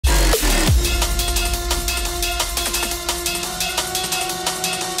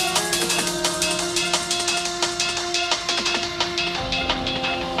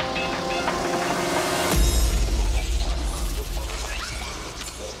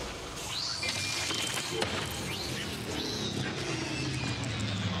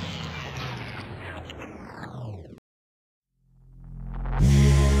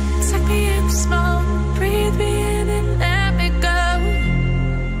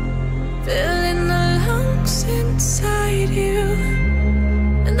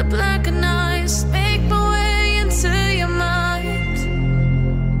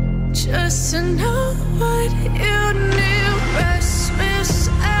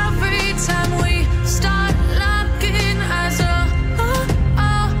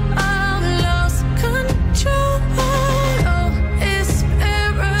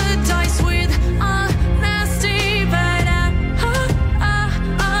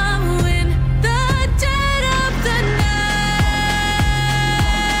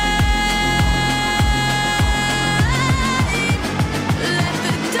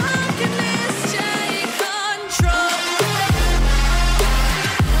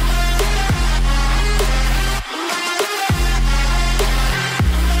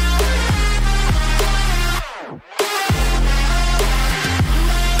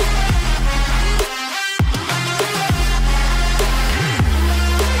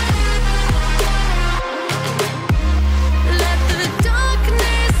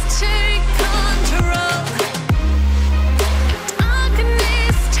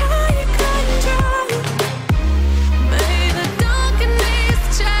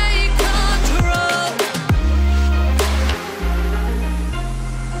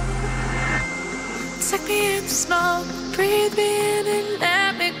breathe me in and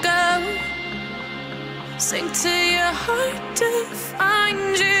let me go. Sink to your heart to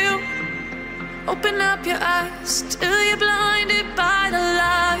find you. Open up your eyes till you're blinded by the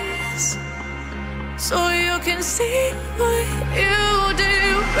lies, so you can see what you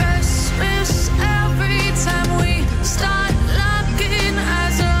do. Restless every time we start looking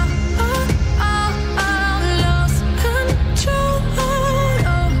as a lost control.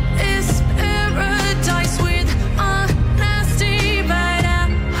 Oh, it's paradise with honesty, but in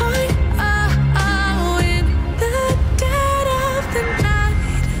the dead of the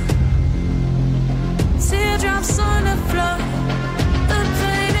night, teardrops on the floor. The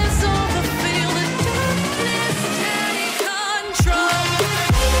pain is over, feel the darkness take control.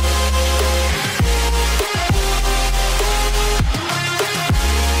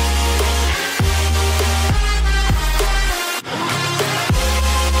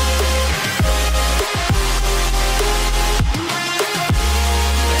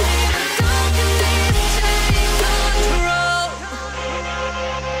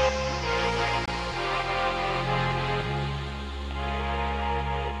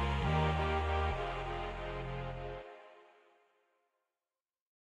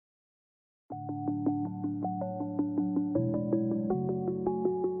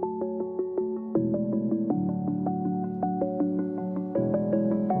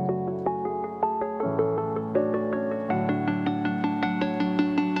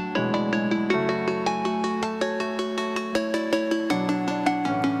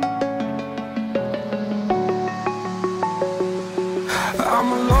 I'm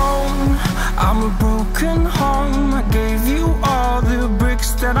alone, I'm a broken home. I gave you all the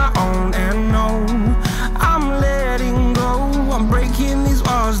bricks that I own and know. I'm letting go, I'm breaking these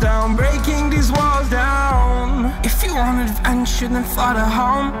walls down, breaking these walls down. If you want adventure, then fly to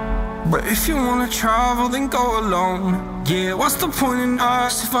home. But if you wanna travel, then go alone. Yeah, what's the point in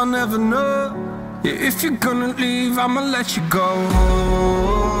us if I never know? Yeah, if you're gonna leave, I'ma let you go.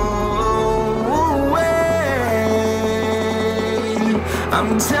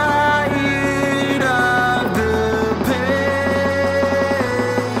 I'm tired of the pain.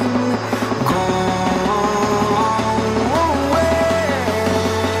 Go away.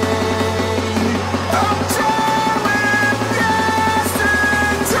 I'm tired with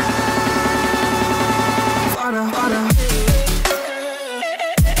yesterday. Fada, fada.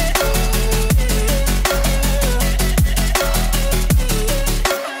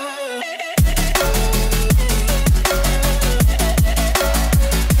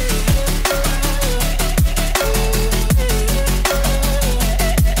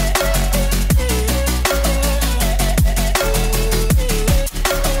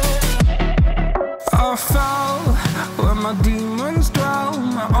 I fell where my demons dwell.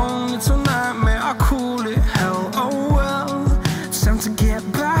 My own little nightmare, I call it hell. Oh well, it's time to get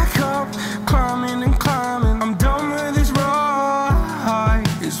back up. Climbing and climbing, I'm done with this ride,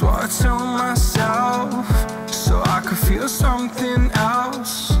 is what I tell myself, so I could feel something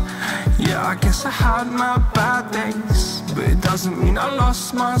else. Yeah, I guess I had my bad days, but it doesn't mean I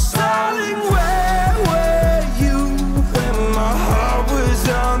lost myself. Darling, where were you when my heart was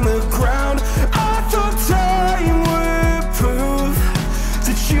on the ground? I thought time would prove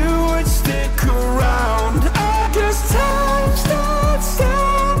that you would stick around. I guess time stands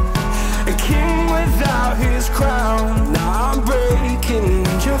still, a king without his crown. Now I'm breaking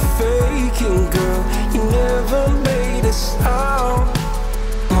and you're faking, girl. You never made a sound.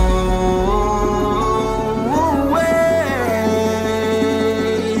 Oh, wait,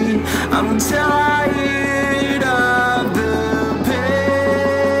 I'm tired of the pain.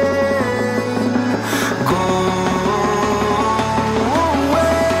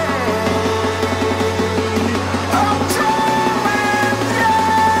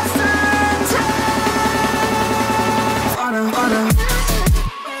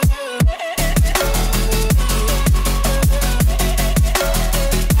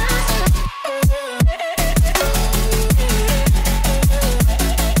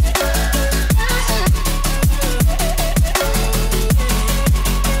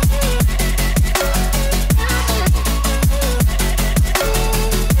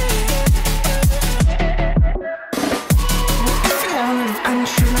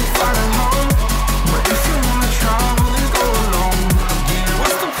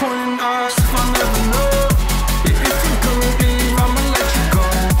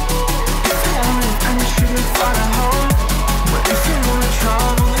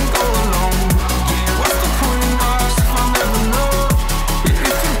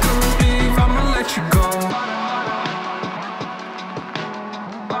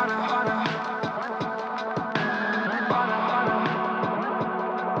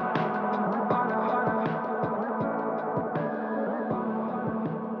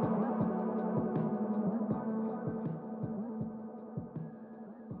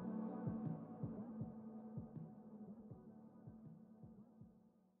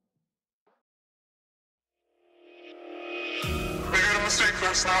 mistake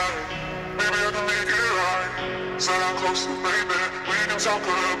last night. Maybe I can make it right. Sit down close to baby, we can talk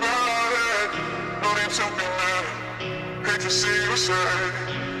about it. No need to be mad. Hate to see you sad.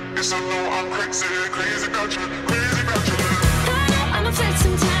 Yes, I know I'm crazy, crazy about you, crazy about you. I know I'm upset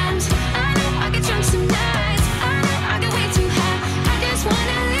sometimes. I know I get drunk some nights. I know I get way too high. I just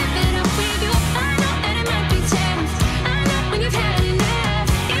wanna live it up with you. I know that it might be tense. I know when you've had enough.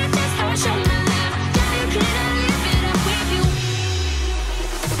 It's just how I show my love. Darling, can I live it up with you?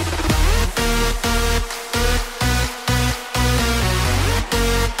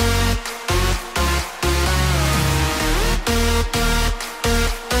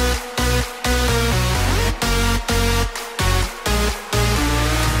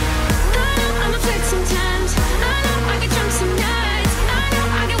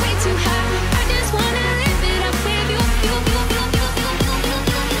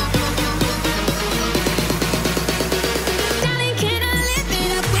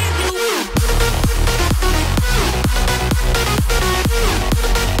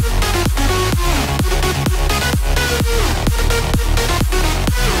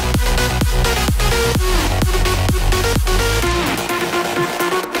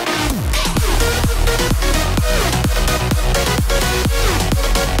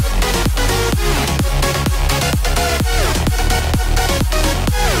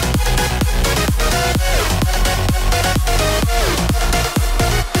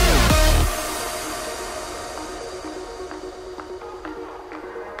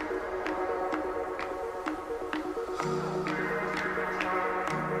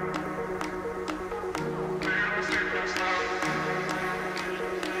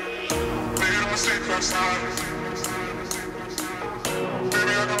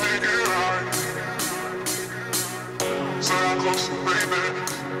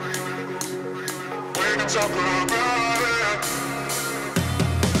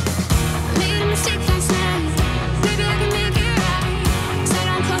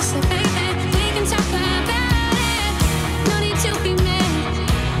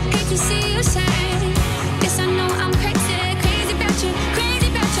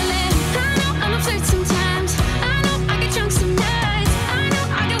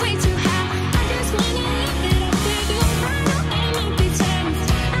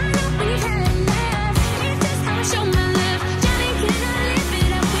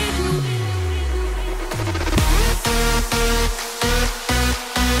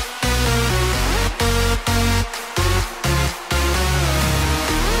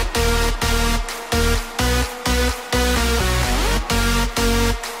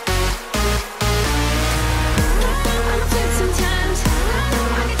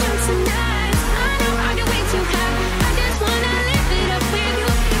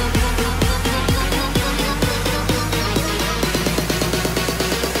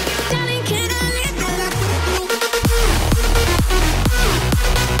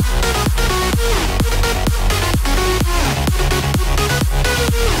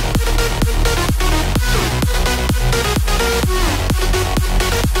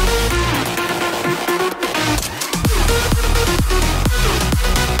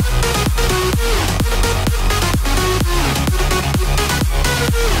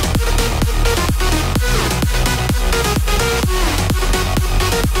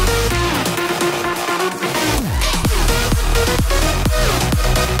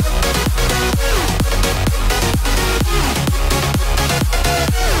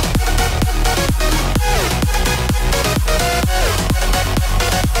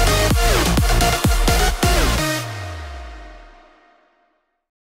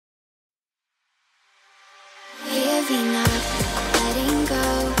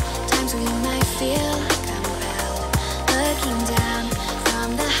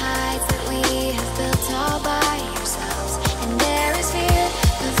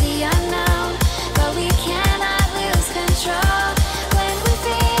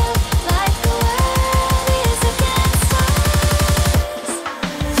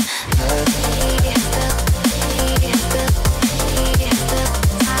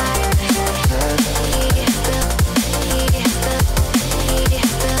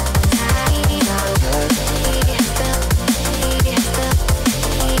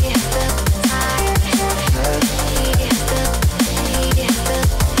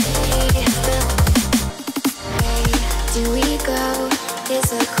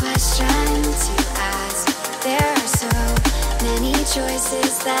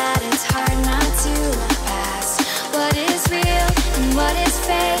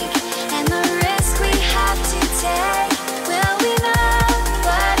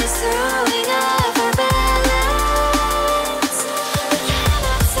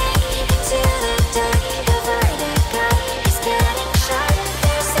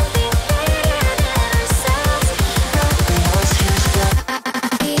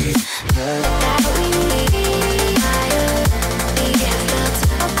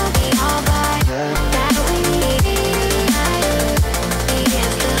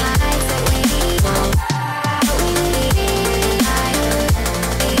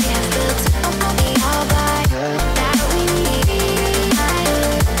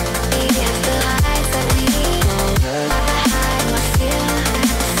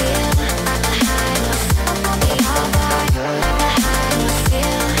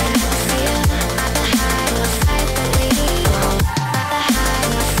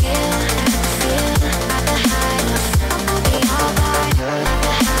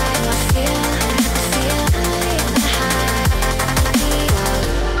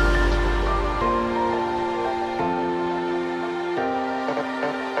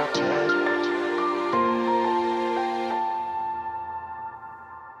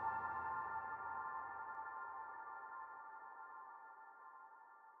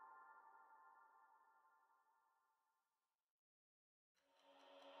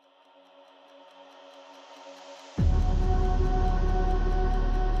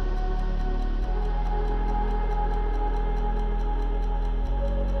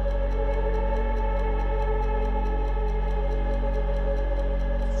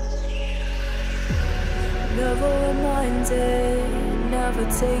 never reminded, never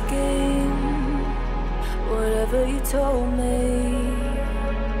taking whatever you told me.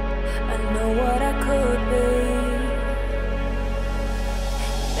 I know what I could be,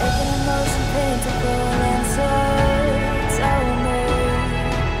 making emotion paintable and so tell me,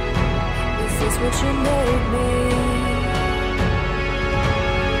 is this what you made me?